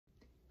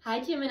Hi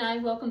Gemini,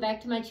 welcome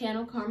back to my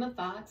channel, Karma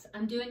Fox.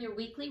 I'm doing your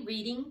weekly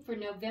reading for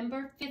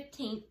November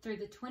 15th through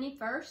the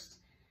 21st.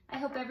 I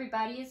hope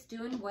everybody is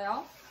doing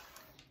well.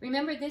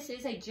 Remember, this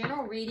is a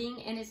general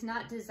reading and is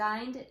not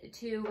designed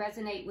to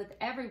resonate with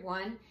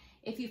everyone.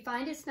 If you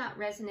find it's not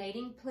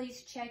resonating,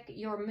 please check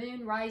your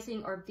moon,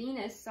 rising, or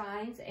Venus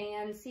signs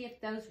and see if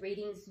those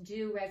readings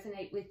do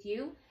resonate with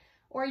you.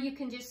 Or you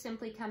can just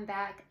simply come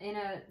back in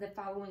the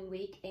following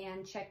week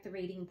and check the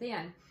reading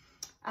then.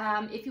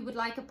 If you would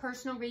like a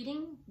personal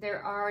reading,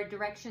 there are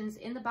directions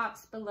in the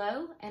box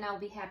below, and I'll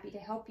be happy to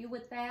help you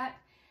with that.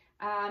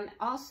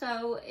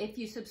 Also, if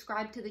you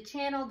subscribe to the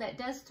channel, that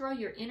does throw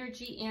your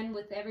energy in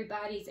with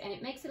everybody's, and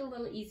it makes it a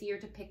little easier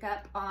to pick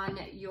up on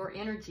your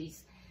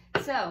energies.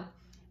 So,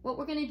 what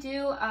we're going to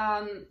do,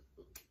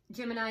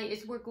 Gemini,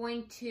 is we're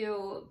going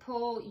to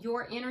pull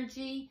your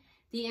energy,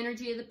 the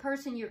energy of the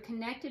person you're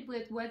connected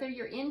with, whether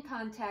you're in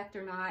contact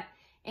or not,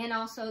 and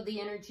also the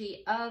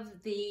energy of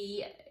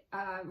the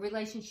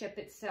relationship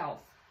itself.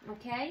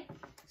 Okay,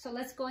 so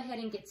let's go ahead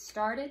and get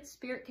started.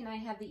 Spirit, can I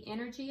have the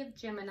energy of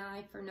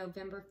Gemini for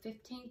November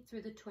 15th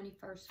through the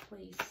 21st,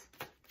 please?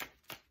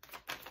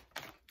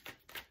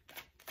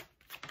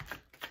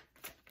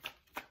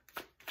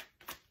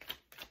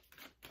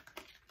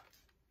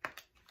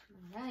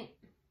 All right.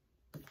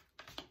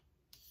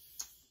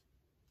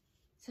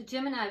 So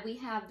Gemini, we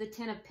have the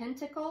Ten of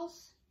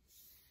Pentacles.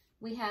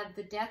 We have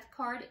the Death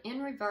card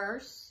in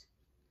reverse.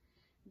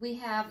 We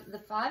have the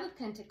Five of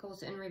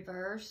Pentacles in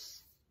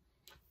reverse,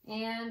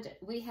 and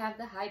we have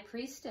the High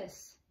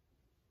Priestess.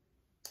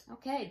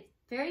 Okay,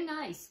 very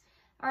nice.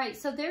 All right,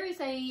 so there is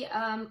a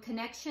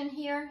connection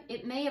here.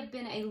 It may have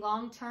been a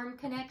long-term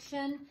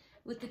connection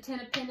with the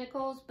Ten of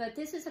Pentacles, but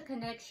this is a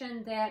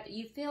connection that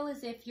you feel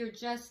as if you're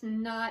just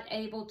not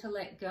able to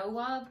let go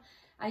of.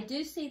 I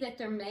do see that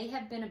there may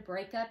have been a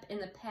breakup in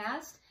the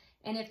past.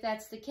 And if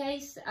that's the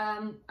case,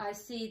 I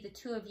see the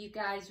two of you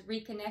guys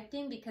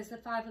reconnecting, because the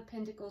Five of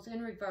Pentacles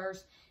in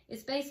reverse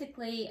is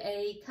basically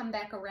a come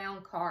back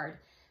around card.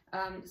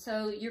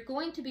 So you're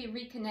going to be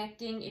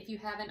reconnecting, if you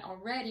haven't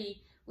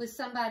already, with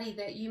somebody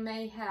that you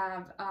may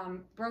have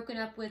broken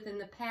up with in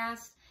the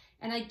past.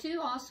 And I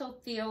do also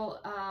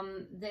feel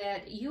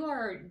that you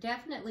are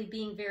definitely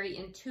being very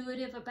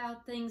intuitive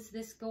about things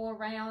this go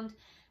around.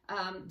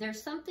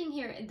 There's something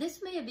here. This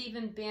may have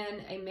even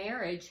been a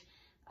marriage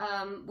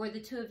where the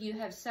two of you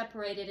have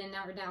separated and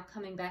are now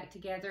coming back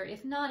together.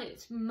 If not,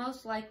 it's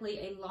most likely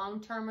a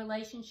long-term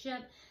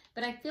relationship,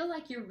 but I feel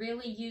like you're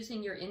really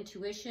using your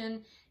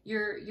intuition.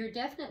 You're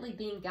definitely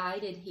being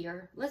guided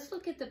here. Let's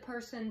look at the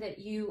person that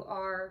you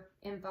are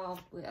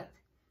involved with.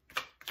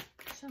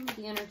 Show me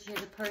the energy of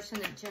the person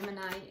that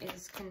Gemini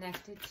is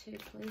connected to,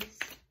 please.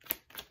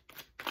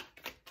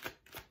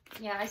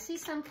 Yeah, I see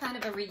some kind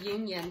of a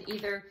reunion,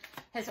 either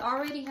has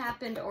already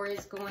happened or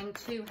is going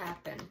to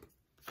happen.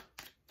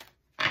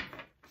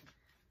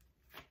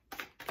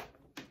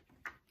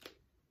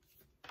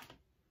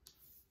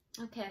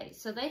 Okay,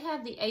 so they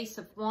have the Ace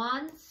of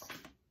Wands,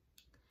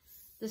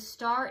 the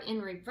Star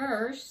in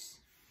reverse,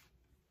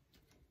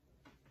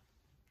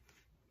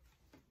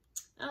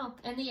 oh,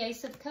 and the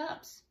Ace of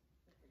Cups.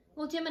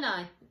 Well,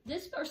 Gemini,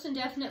 this person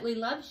definitely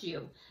loves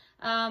you,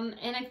 and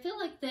I feel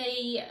like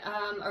they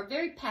are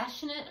very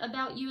passionate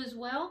about you as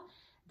well.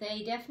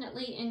 They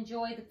definitely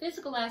enjoy the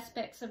physical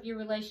aspects of your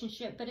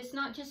relationship, but it's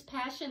not just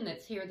passion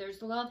that's here.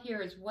 There's love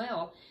here as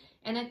well,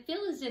 and I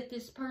feel as if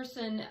this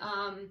person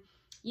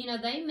you know,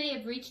 they may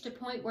have reached a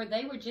point where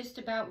they were just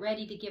about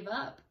ready to give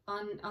up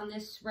on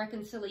this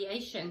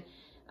reconciliation.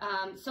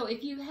 So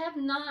if you have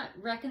not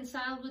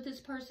reconciled with this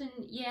person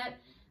yet,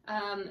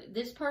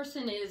 this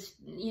person is,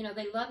 you know,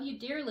 they love you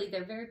dearly.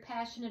 They're very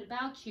passionate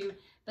about you,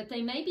 but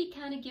they may be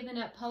kind of giving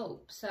up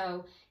hope.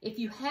 So if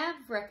you have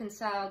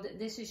reconciled,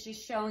 this is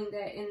just showing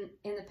that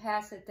in the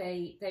past that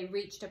they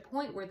reached a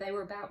point where they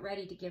were about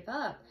ready to give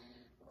up.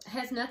 It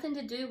has nothing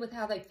to do with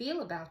how they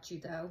feel about you,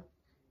 though.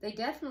 They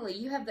definitely,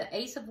 you have the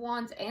Ace of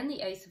Wands and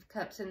the Ace of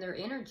Cups in their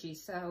energy,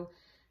 so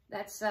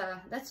that's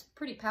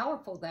pretty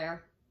powerful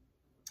there.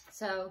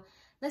 So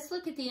let's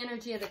look at the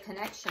energy of the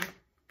connection.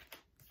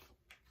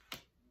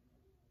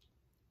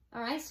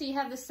 All right, so you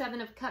have the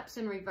Seven of Cups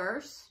in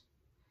reverse.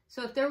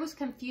 So if there was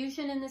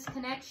confusion in this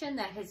connection,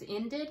 that has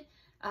ended.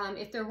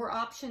 If there were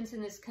options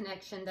in this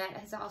connection, that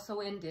has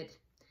also ended.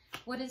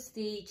 What is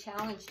the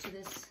challenge to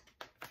this?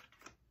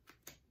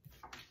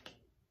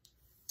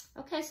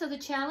 Okay, so the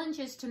challenge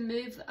is to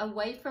move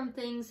away from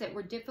things that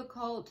were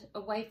difficult,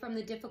 away from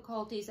the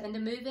difficulties, and to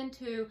move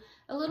into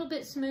a little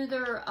bit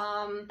smoother,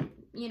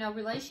 you know,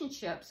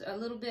 relationships. A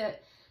little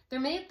bit, there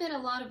may have been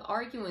a lot of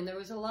arguing. There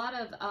was a lot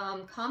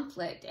of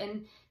conflict.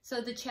 And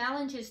so the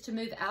challenge is to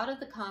move out of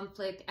the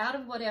conflict, out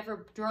of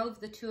whatever drove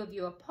the two of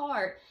you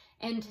apart,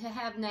 and to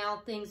have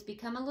now things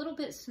become a little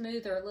bit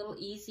smoother, a little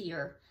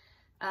easier.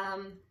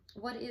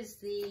 What is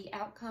the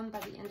outcome by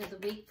the end of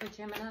the week for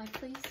Gemini,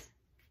 please?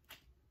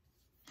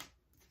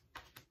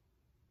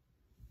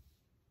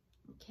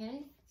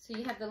 Okay, so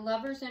you have the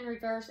Lovers in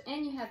reverse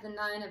and you have the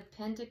Nine of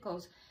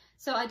Pentacles.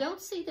 So I don't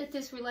see that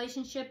this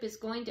relationship is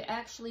going to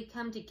actually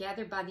come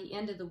together by the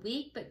end of the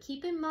week, but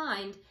keep in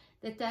mind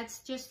that that's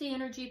just the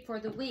energy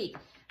for the week.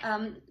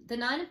 The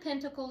Nine of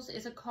Pentacles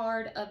is a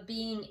card of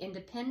being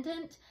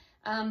independent.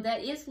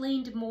 That is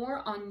leaned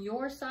more on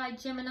your side,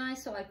 Gemini.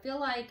 So I feel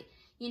like,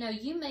 you know,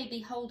 you may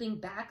be holding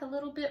back a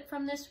little bit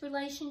from this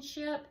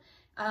relationship.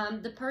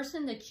 The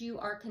person that you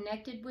are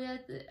connected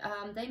with,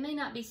 they may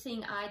not be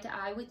seeing eye to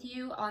eye with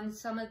you on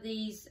some of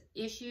these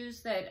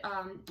issues that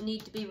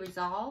need to be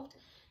resolved.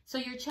 So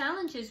your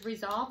challenge is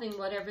resolving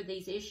whatever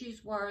these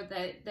issues were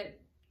that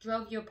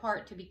drove you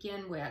apart to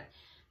begin with.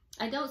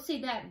 I don't see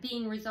that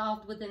being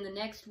resolved within the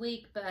next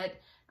week,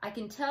 but I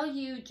can tell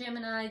you,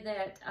 Gemini,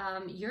 that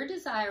you're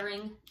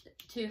desiring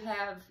to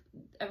have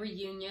a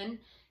reunion.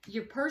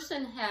 Your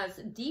person has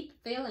deep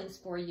feelings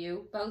for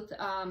you, both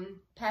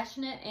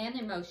passionate and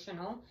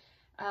emotional.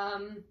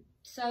 And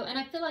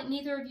I feel like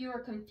neither of you are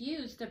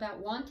confused about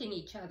wanting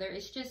each other.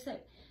 It's just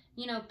that,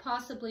 you know,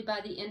 possibly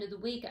by the end of the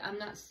week, I'm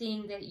not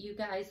seeing that you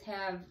guys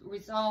have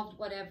resolved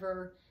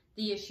whatever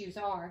the issues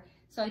are.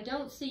 So I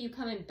don't see you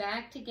coming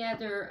back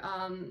together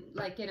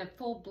like in a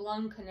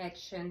full-blown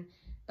connection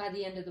by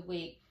the end of the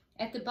week.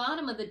 At the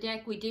bottom of the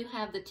deck, we do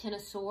have the Ten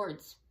of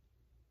Swords.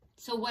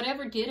 So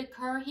whatever did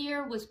occur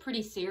here was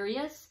pretty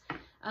serious.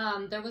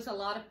 There was a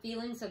lot of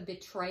feelings of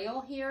betrayal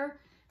here.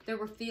 There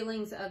were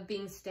feelings of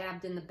being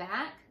stabbed in the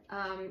back.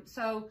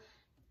 So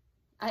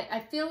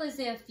I feel as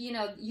if, you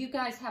know, you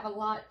guys have a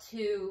lot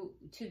to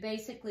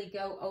basically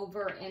go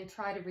over and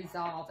try to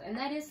resolve. And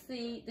that is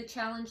the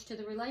challenge to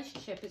the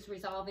relationship, is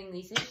resolving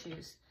these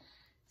issues.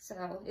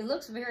 So it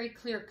looks very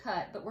clear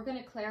cut, but we're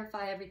going to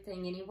clarify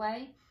everything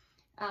anyway.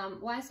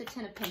 Why is the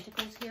Ten of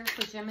Pentacles here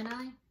for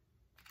Gemini?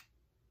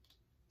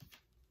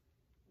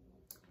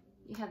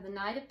 You have the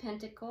Knight of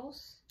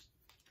Pentacles,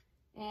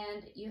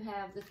 and you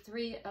have the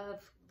Three of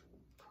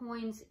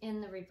Coins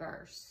in the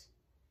reverse.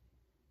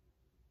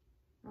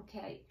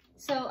 Okay,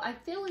 so I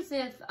feel as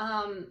if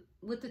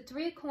with the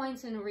Three of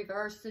Coins in the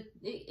reverse,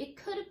 it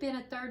could have been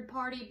a third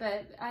party,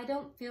 but I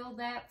don't feel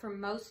that for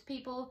most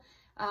people.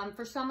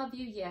 For some of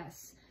you,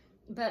 yes.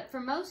 But for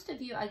most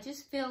of you, I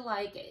just feel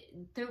like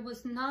there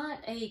was not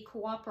a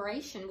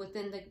cooperation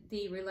within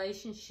the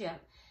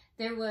relationship.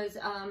 There was,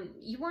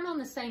 you weren't on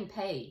the same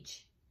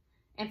page.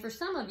 And for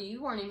some of you,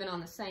 you weren't even on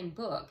the same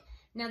book.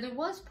 Now, there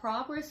was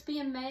progress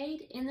being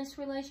made in this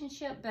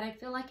relationship, but I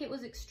feel like it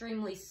was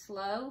extremely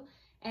slow.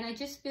 And I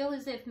just feel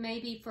as if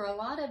maybe for a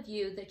lot of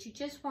you that you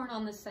just weren't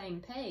on the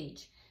same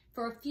page.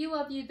 For a few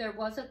of you, there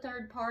was a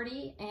third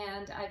party,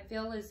 and I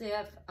feel as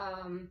if,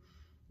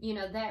 you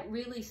know, that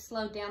really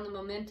slowed down the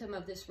momentum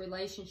of this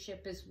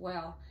relationship as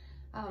well.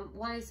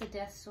 Why is the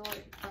Death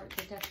Sword, or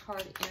the Death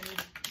card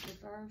in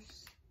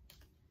reverse?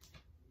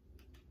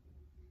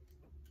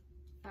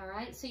 All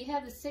right, so you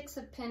have the Six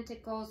of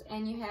Pentacles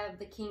and you have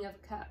the King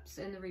of Cups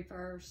in the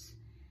reverse.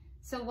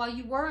 So while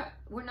you were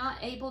not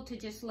able to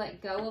just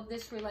let go of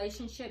this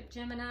relationship,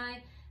 Gemini,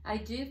 I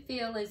do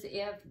feel as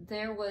if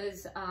there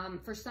was,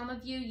 for some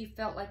of you, you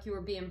felt like you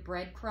were being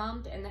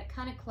breadcrumbed, and that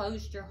kind of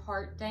closed your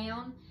heart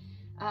down.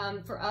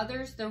 For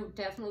others, there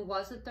definitely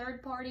was a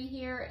third party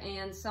here,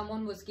 and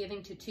someone was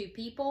giving to two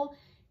people.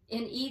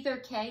 In either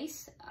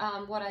case,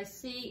 what I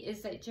see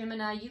is that,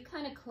 Gemini, you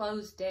kind of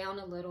closed down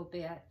a little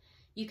bit.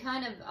 You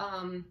kind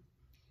of,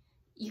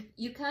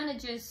 you kind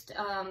of just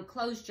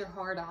closed your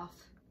heart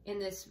off in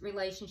this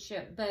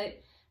relationship.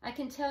 But I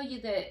can tell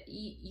you that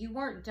you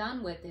weren't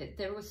done with it.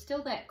 There was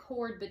still that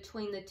cord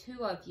between the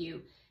two of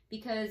you,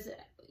 because,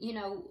 you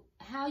know,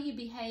 how you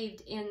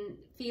behaved in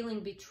feeling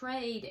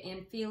betrayed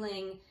and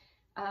feeling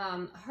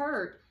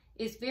hurt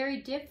is very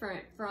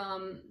different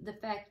from the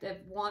fact of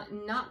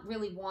not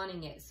really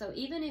wanting it. So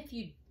even if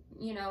you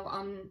know,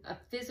 on a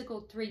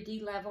physical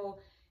 3D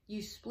level,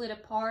 you split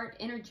apart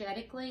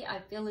energetically, I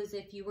feel as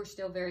if you were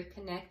still very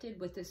connected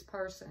with this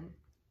person.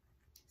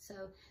 So,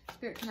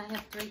 Spirit, can I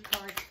have 3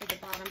 cards for the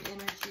bottom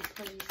energy,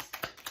 please?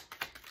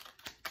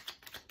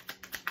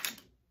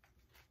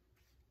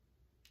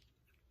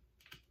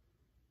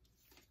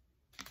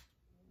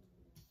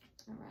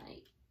 All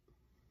right.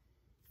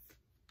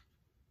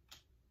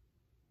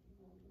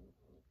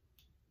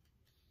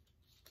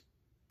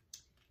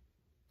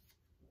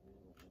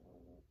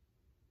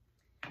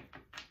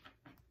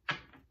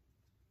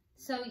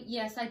 So,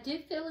 yes, I do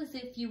feel as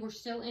if you were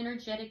still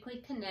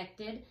energetically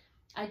connected.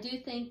 I do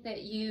think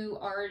that you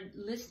are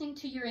listening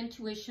to your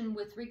intuition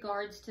with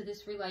regards to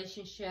this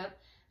relationship.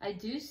 I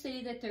do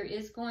see that there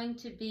is going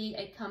to be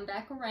a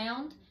comeback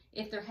around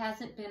if there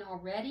hasn't been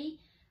already.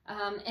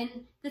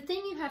 And the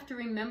thing you have to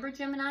remember,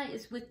 Gemini,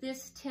 is with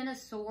this Ten of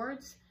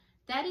Swords,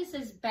 that is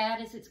as bad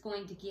as it's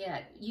going to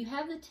get. You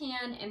have the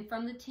 10, and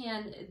from the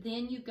 10,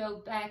 then you go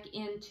back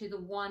into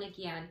the 1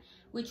 again,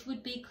 which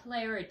would be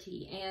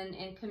clarity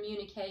and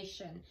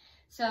communication.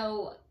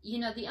 So, you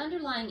know, the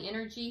underlying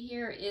energy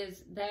here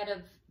is that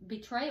of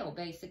betrayal,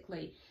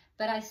 basically.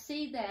 But I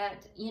see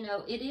that, you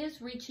know, it is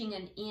reaching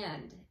an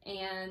end,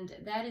 and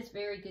that is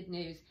very good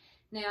news.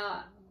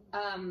 Now,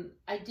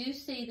 I do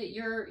see that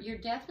you're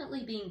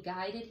definitely being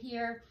guided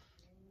here.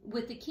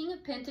 with the King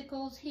of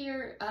Pentacles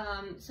here,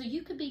 so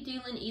you could be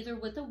dealing either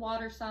with a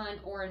water sign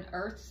or an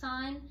earth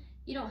sign.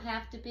 You don't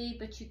have to be,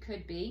 but you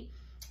could be.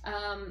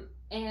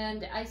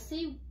 And I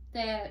see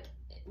that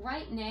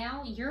right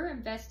now you're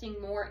investing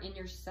more in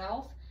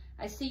yourself.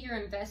 I see you're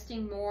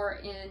investing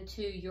more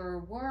into your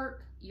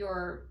work,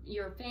 your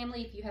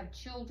family, if you have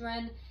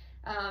children.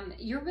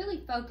 You're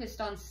really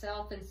focused on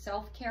self and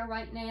self-care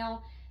right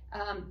now,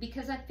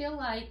 because I feel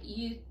like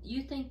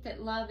you think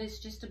that love is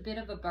just a bit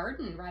of a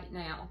burden right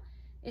now.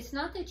 It's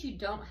not that you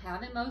don't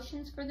have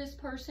emotions for this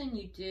person,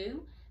 you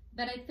do,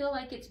 but I feel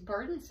like it's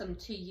burdensome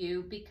to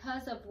you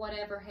because of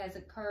whatever has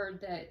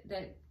occurred that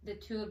the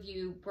two of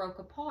you broke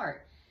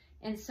apart.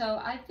 And so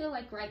I feel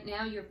like right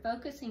now you're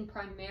focusing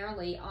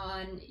primarily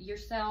on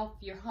yourself,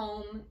 your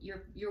home,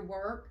 your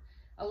work,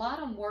 a lot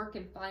on work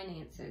and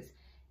finances.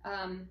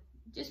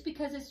 Just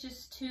because it's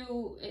just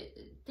too,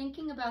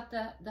 thinking about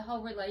the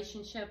whole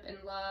relationship and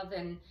love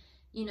and,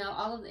 you know,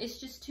 all of it's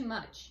just too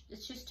much.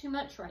 It's just too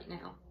much right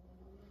now.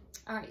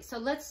 All right, so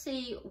let's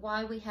see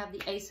why we have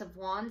the Ace of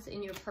Wands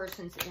in your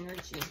person's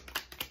energy.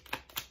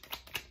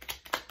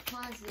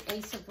 Why is the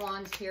Ace of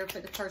Wands here for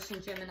the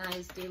person Gemini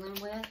is dealing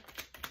with?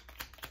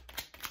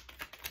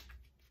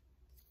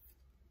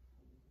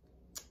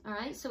 All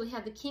right, so we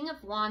have the King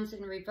of Wands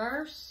in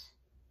reverse.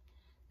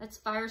 That's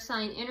fire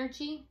sign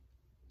energy.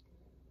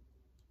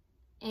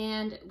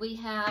 And we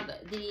have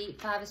the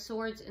Five of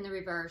Swords in the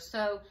reverse.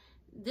 So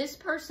this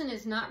person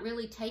is not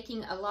really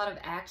taking a lot of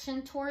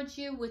action towards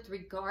you with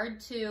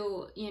regard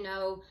to, you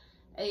know,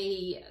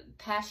 a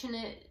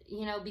passionate,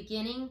 you know,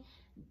 beginning.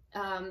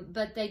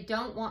 But they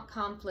don't want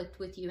conflict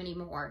with you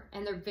anymore.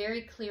 And they're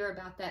very clear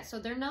about that. So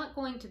they're not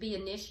going to be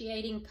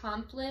initiating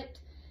conflict.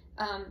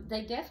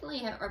 They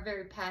definitely are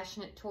very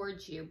passionate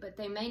towards you, but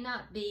they may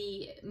not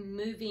be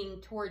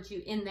moving towards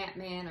you in that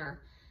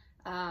manner.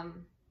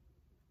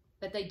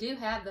 But they do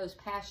have those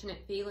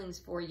passionate feelings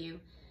for you,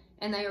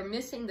 and they are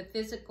missing the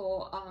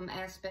physical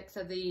aspects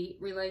of the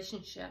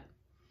relationship.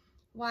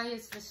 Why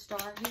is the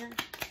Star here?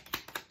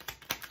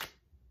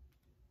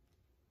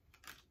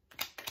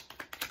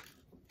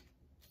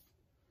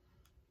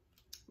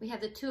 We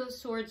have the Two of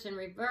Swords in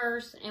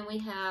reverse, and we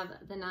have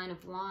the Nine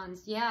of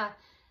Wands. Yeah,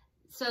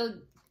 so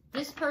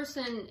this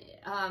person,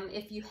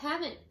 if you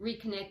haven't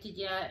reconnected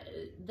yet,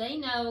 they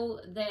know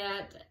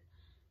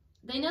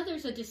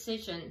there's a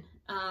decision,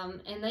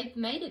 and they've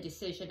made a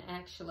decision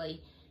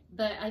actually,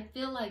 but I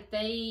feel like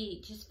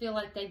they just feel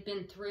like they've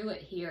been through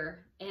it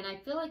here, and I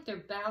feel like they're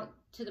about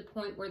to the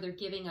point where they're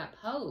giving up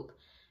hope.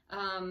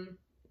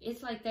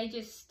 It's like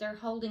they're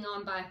holding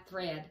on by a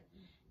thread,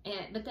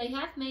 but they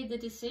have made the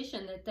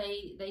decision that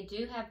they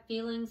do have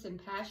feelings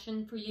and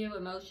passion for you,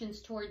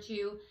 emotions towards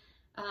you.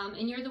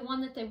 And you're the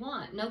one that they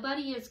want.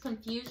 Nobody is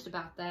confused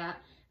about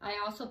that. I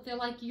also feel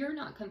like you're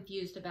not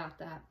confused about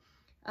that.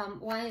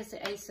 Why is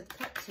the Ace of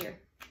Cups here?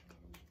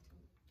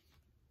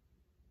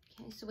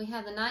 Okay, so we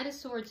have the Knight of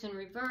Swords in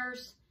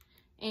reverse,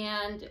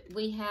 and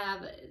we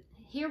have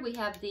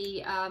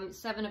the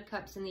Seven of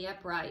Cups in the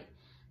upright.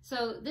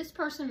 So this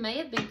person may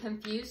have been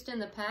confused in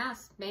the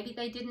past. Maybe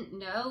they didn't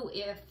know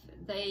if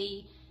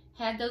they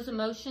had those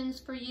emotions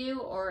for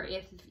you or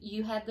if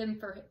you had them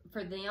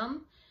for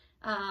them.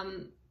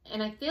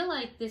 And I feel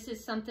like this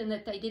is something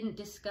that they didn't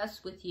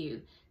discuss with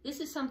you. This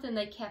is something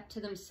they kept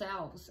to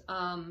themselves.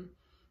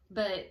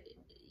 But,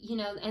 you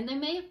know, and they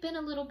may have been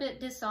a little bit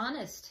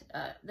dishonest.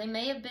 They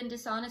may have been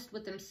dishonest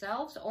with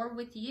themselves or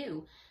with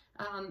you,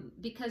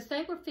 because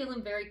they were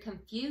feeling very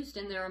confused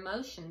in their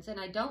emotions. And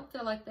I don't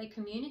feel like they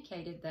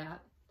communicated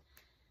that.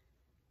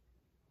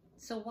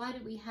 So why do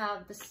we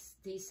have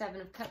the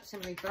Seven of Cups in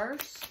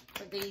reverse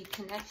for the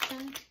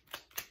connection?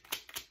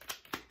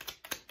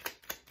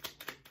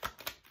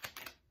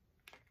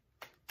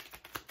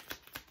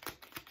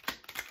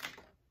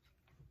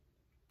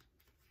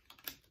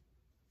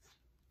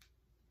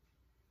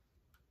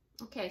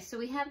 Okay, so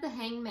we have the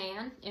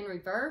Hangman in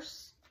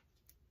reverse,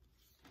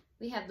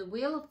 we have the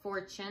Wheel of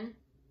Fortune,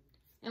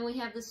 and we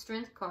have the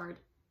Strength card.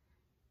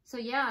 So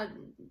yeah,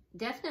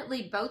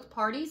 definitely both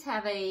parties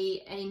have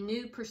a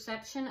new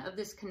perception of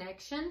this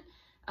connection.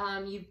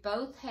 You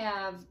both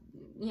have,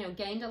 you know,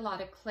 gained a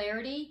lot of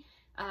clarity.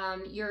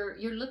 You're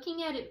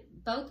looking at it,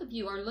 both of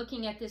you are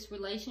looking at this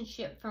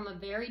relationship from a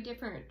very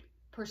different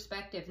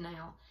perspective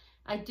now.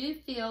 I do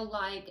feel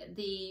like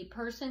the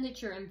person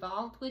that you're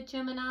involved with,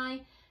 Gemini,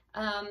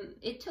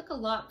 it took a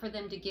lot for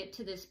them to get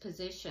to this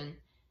position.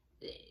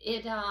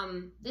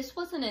 This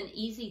wasn't an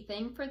easy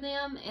thing for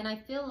them, and I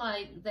feel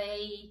like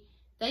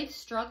they've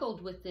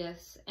struggled with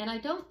this, and I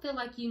don't feel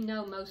like you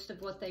know most of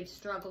what they've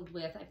struggled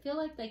with. I feel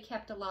like they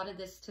kept a lot of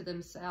this to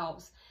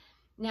themselves.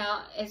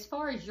 Now, as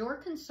far as you're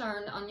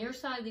concerned, on your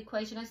side of the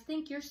equation, I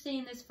think you're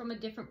seeing this from a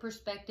different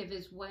perspective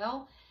as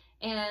well.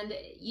 And,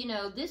 you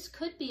know, this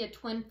could be a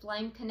twin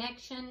flame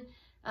connection,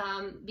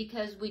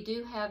 because we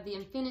do have the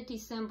infinity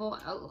symbol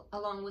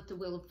along with the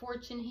Wheel of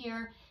Fortune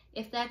here.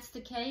 If that's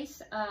the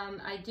case,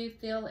 I do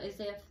feel as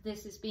if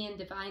this is being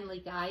divinely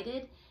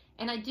guided.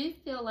 And I do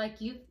feel like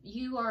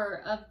you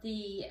are of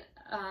the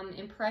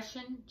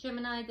impression,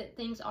 Gemini, that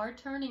things are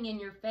turning in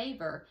your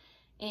favor.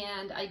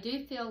 And I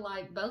do feel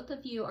like both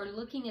of you are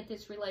looking at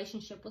this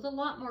relationship with a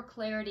lot more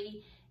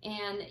clarity,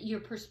 and your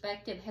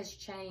perspective has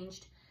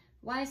changed.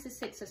 Why is the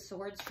Six of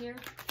Swords here?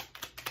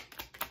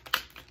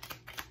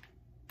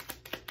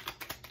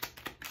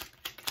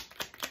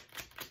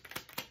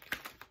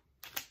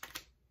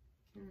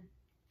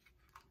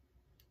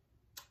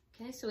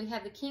 Okay, so we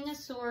have the King of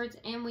Swords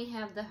and we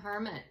have the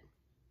Hermit.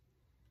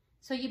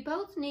 So you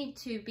both need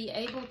to be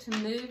able to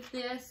move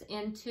this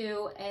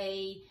into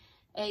a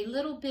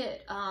little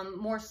bit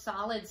more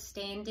solid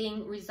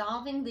standing,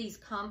 resolving these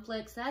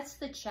conflicts. That's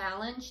the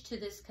challenge to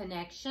this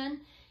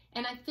connection.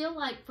 And I feel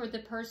like for the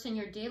person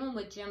you're dealing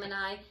with,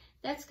 Gemini,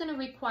 that's going to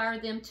require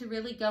them to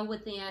really go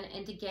within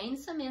and to gain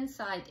some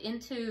insight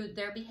into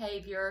their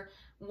behavior,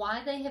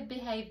 why they have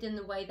behaved in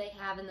the way they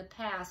have in the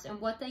past,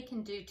 and what they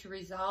can do to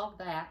resolve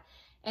that.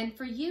 And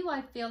for you,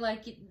 I feel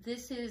like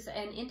this is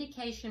an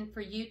indication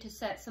for you to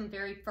set some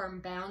very firm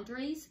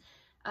boundaries.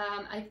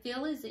 I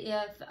feel as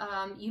if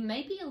you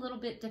may be a little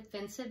bit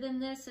defensive in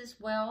this as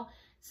well.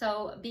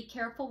 So be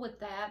careful with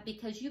that,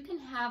 because you can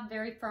have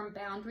very firm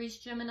boundaries,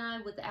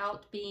 Gemini,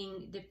 without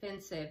being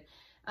defensive.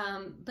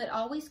 But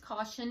always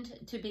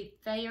cautioned to be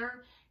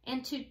fair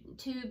and to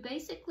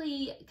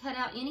basically cut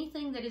out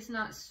anything that is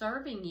not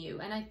serving you.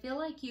 And I feel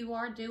like you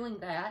are doing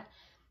that.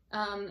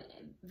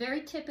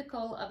 Very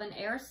typical of an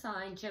air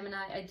sign,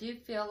 Gemini. I do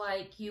feel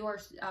like you are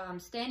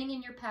standing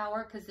in your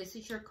power, because this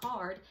is your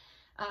card.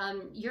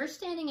 You're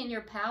standing in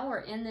your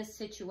power in this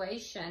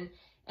situation,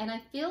 and I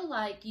feel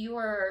like you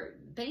are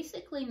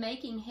basically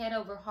making head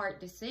over heart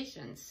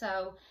decisions.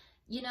 So,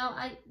 you know,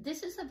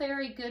 this is a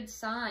very good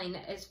sign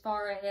as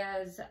far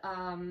as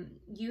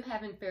you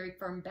having very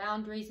firm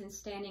boundaries and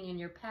standing in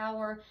your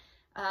power.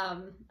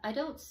 I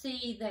don't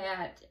see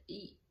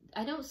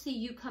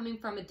you coming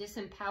from a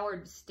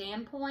disempowered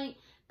standpoint,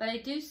 but I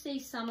do see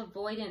some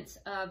avoidance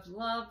of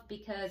love,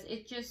 because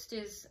it just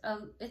is,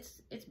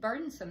 it's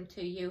burdensome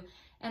to you.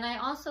 And I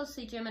also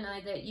see, Gemini,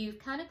 that you've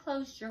kind of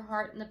closed your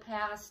heart in the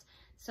past,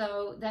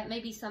 so that may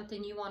be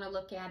something you want to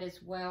look at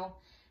as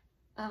well.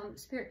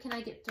 Spirit, can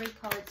I get 3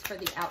 cards for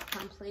the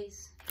outcome,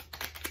 please?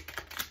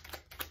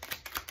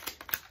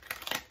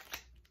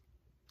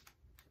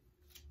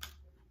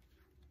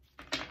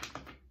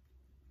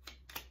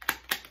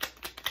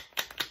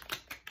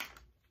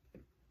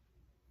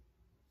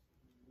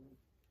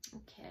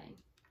 Okay.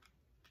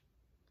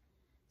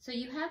 So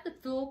you have the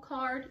Fool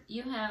card,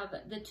 you have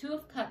the Two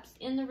of Cups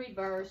in the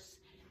reverse,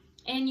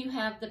 and you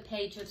have the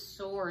Page of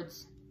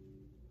Swords.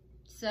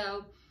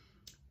 So,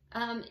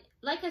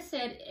 like I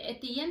said,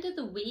 at the end of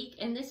the week,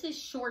 and this is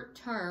short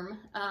term,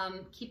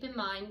 keep in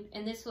mind,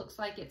 and this looks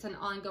like it's an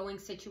ongoing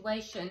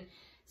situation.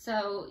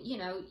 So, you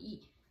know,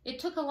 it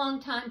took a long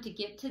time to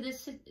get to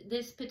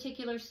this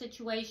particular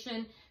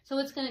situation, so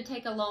it's going to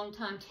take a long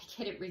time to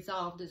get it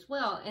resolved as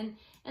well. And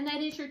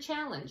that is your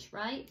challenge,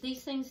 right?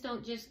 These things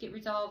don't just get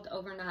resolved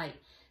overnight.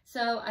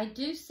 So I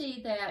do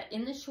see that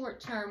in the short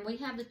term, we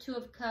have the Two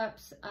of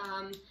Cups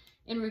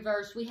in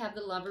reverse. We have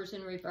the Lovers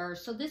in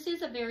reverse. So this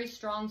is a very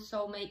strong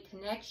soulmate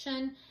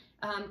connection.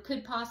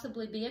 Could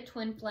possibly be a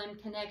twin flame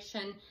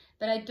connection,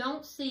 but I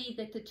don't see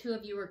that the two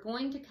of you are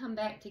going to come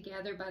back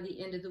together by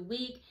the end of the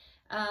week.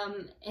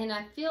 And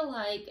I feel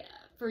like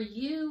for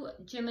you,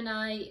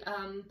 Gemini,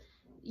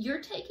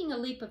 you're taking a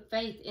leap of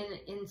faith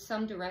in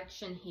some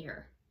direction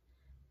here.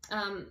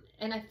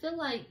 And I feel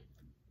like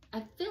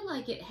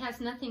it has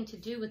nothing to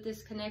do with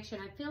this connection.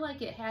 I feel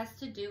like it has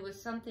to do with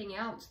something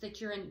else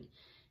that you're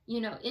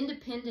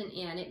independent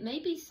in. It may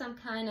be some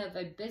kind of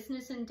a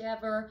business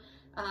endeavor,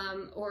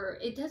 or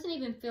it doesn't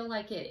even feel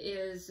like it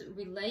is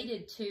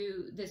related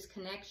to this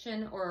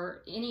connection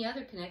or any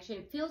other connection.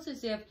 It feels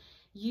as if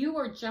you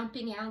are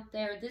jumping out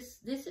there.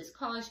 This has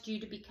caused you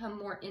to become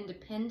more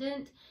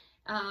independent.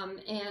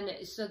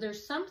 And so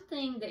there's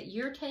something that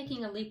you're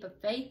taking a leap of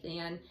faith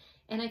in.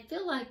 And I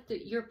feel like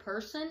that your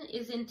person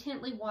is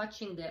intently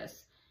watching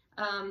this.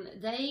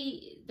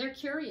 They're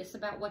curious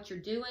about what you're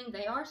doing.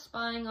 They are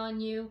spying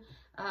on you.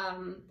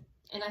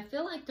 And I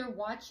feel like they're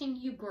watching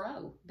you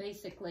grow,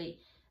 basically.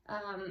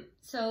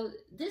 So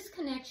this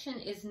connection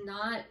is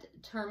not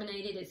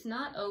terminated. It's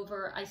not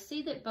over. I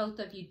see that both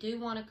of you do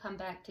want to come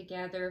back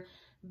together.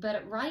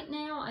 But right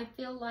now, I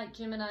feel like,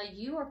 Gemini,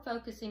 you are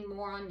focusing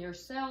more on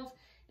yourself.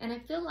 And I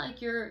feel like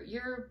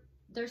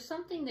there's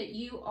something that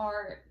you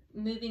are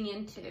moving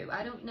into.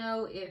 I don't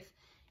know if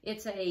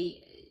it's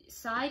a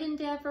side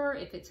endeavor,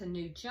 if it's a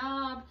new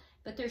job,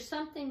 but there's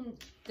something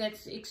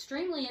that's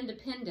extremely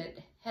independent,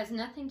 has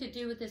nothing to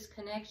do with this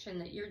connection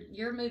that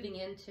you're moving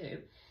into.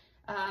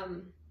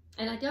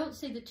 And I don't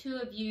see the two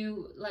of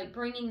you like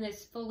bringing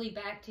this fully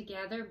back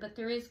together, but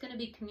there is going to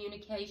be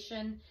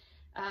communication.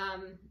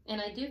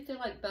 And I do feel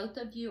like both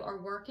of you are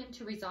working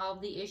to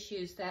resolve the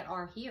issues that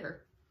are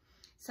here.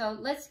 So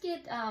let's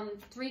get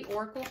 3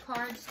 oracle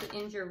cards to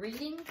end your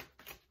reading.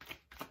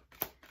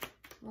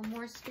 One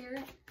more,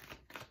 Spirit.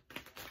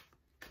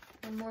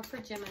 One more for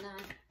Gemini.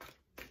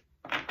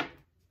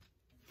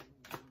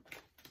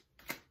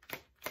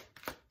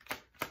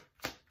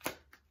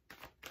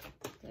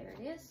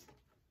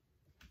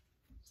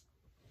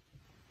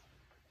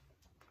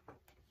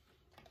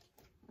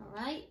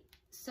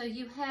 So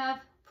you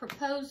have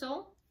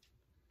proposal,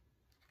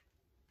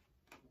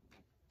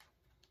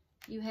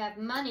 you have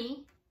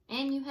money,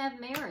 and you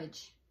have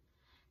marriage.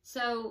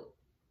 So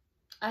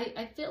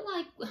I feel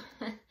like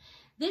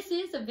this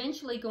is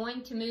eventually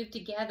going to move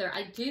together.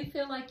 I do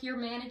feel like you're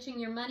managing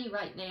your money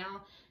right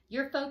now.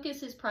 Your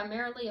focus is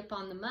primarily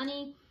upon the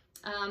money.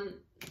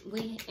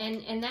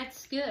 And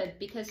that's good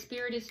because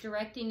Spirit is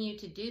directing you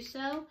to do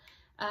so.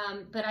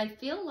 But I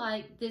feel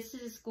like this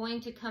is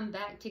going to come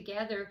back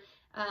together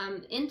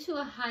into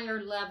a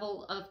higher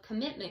level of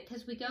commitment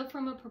because we go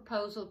from a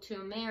proposal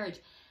to a marriage.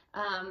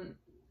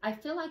 I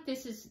feel like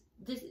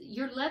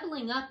you're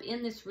leveling up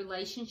in this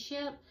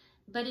relationship,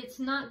 but it's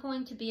not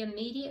going to be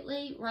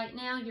immediately. Right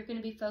now, you're going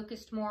to be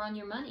focused more on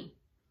your money.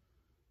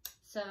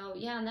 So,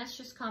 yeah, and that's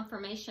just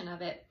confirmation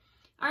of it.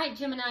 All right,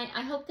 Gemini,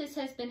 I hope this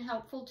has been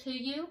helpful to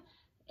you.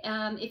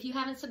 If you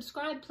haven't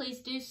subscribed, please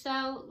do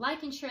so.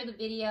 Like and share the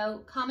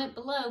video. Comment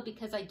below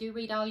because I do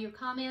read all your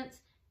comments.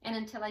 And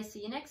until I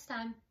see you next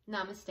time,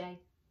 namaste.